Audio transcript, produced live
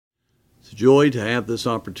It's a joy to have this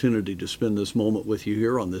opportunity to spend this moment with you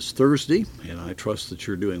here on this Thursday, and I trust that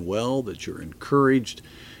you're doing well, that you're encouraged,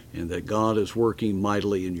 and that God is working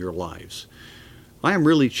mightily in your lives. I am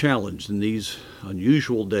really challenged in these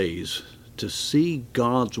unusual days to see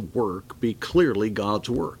God's work be clearly God's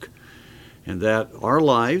work, and that our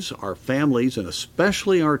lives, our families, and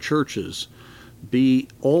especially our churches be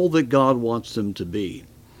all that God wants them to be.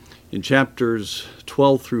 In chapters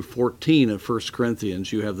 12 through 14 of 1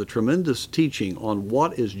 Corinthians, you have the tremendous teaching on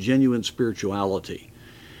what is genuine spirituality,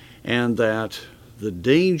 and that the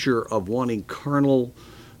danger of wanting carnal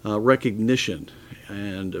recognition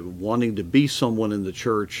and wanting to be someone in the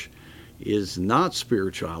church is not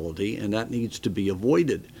spirituality, and that needs to be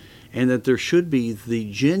avoided. And that there should be the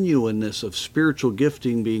genuineness of spiritual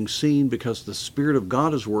gifting being seen because the Spirit of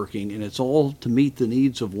God is working, and it's all to meet the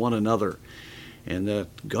needs of one another. And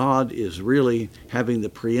that God is really having the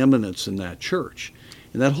preeminence in that church.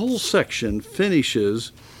 And that whole section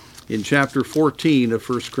finishes in chapter 14 of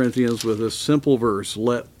 1 Corinthians with a simple verse,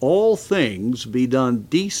 "Let all things be done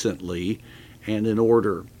decently and in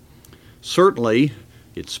order." Certainly,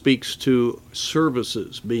 it speaks to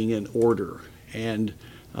services being in order and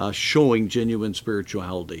showing genuine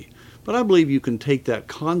spirituality. But I believe you can take that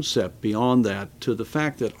concept beyond that to the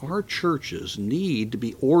fact that our churches need to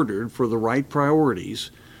be ordered for the right priorities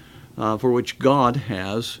for which God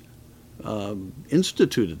has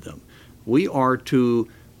instituted them. We are to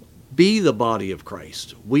be the body of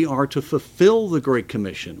Christ. We are to fulfill the Great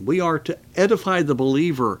Commission. We are to edify the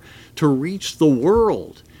believer, to reach the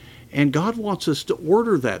world. And God wants us to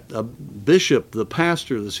order that. A bishop, the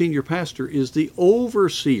pastor, the senior pastor, is the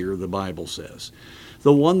overseer, the Bible says.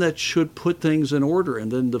 The one that should put things in order.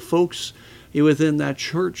 And then the folks within that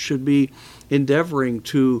church should be endeavoring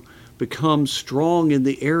to become strong in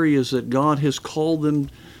the areas that God has called them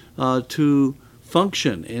to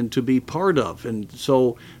function and to be part of. And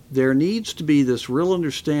so there needs to be this real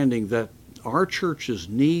understanding that our churches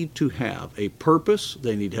need to have a purpose.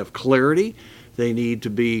 They need to have clarity. They need to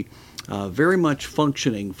be very much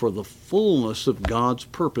functioning for the fullness of God's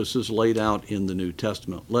purposes laid out in the New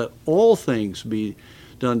Testament. Let all things be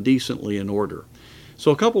done decently in order.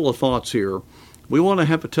 So a couple of thoughts here. We want to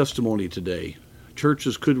have a testimony today.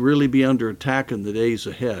 Churches could really be under attack in the days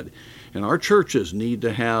ahead. And our churches need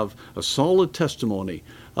to have a solid testimony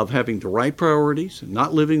of having the right priorities,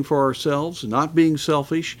 not living for ourselves, not being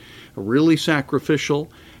selfish, really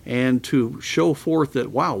sacrificial, and to show forth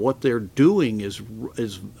that, wow, what they're doing is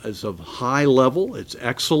of high level, it's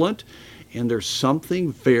excellent, and there's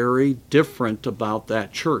something very different about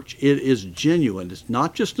that church. It is genuine. It's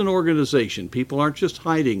not just an organization. People aren't just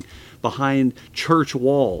hiding behind church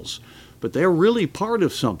walls, but they're really part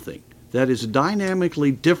of something that is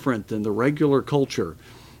dynamically different than the regular culture,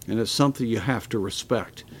 and it's something you have to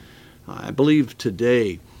respect. I believe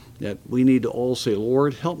today that we need to all say,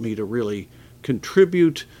 Lord, help me to really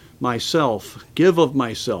contribute myself, give of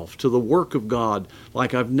myself to the work of God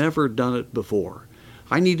like I've never done it before.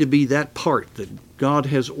 I need to be that part that God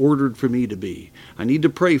has ordered for me to be. I need to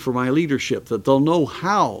pray for my leadership that they'll know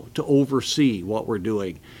how to oversee what we're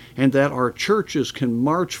doing, and that our churches can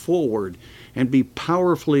march forward and be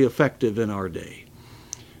powerfully effective in our day.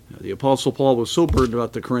 The Apostle Paul was so burdened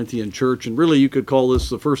about the Corinthian church, and really you could call this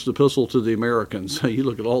the first epistle to the Americans. You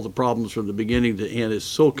look at all the problems from the beginning to end. It's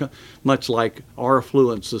so much like our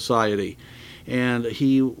affluent society. And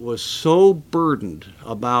he was so burdened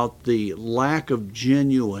about the lack of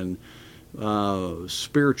genuine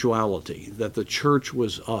spirituality, that the church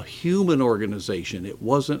was a human organization. It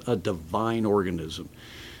wasn't a divine organism.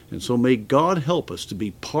 And so may God help us to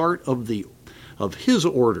be part of His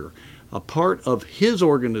order, a part of His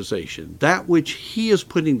organization, that which He is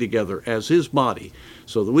putting together as His body,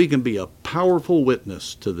 so that we can be a powerful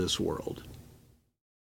witness to this world.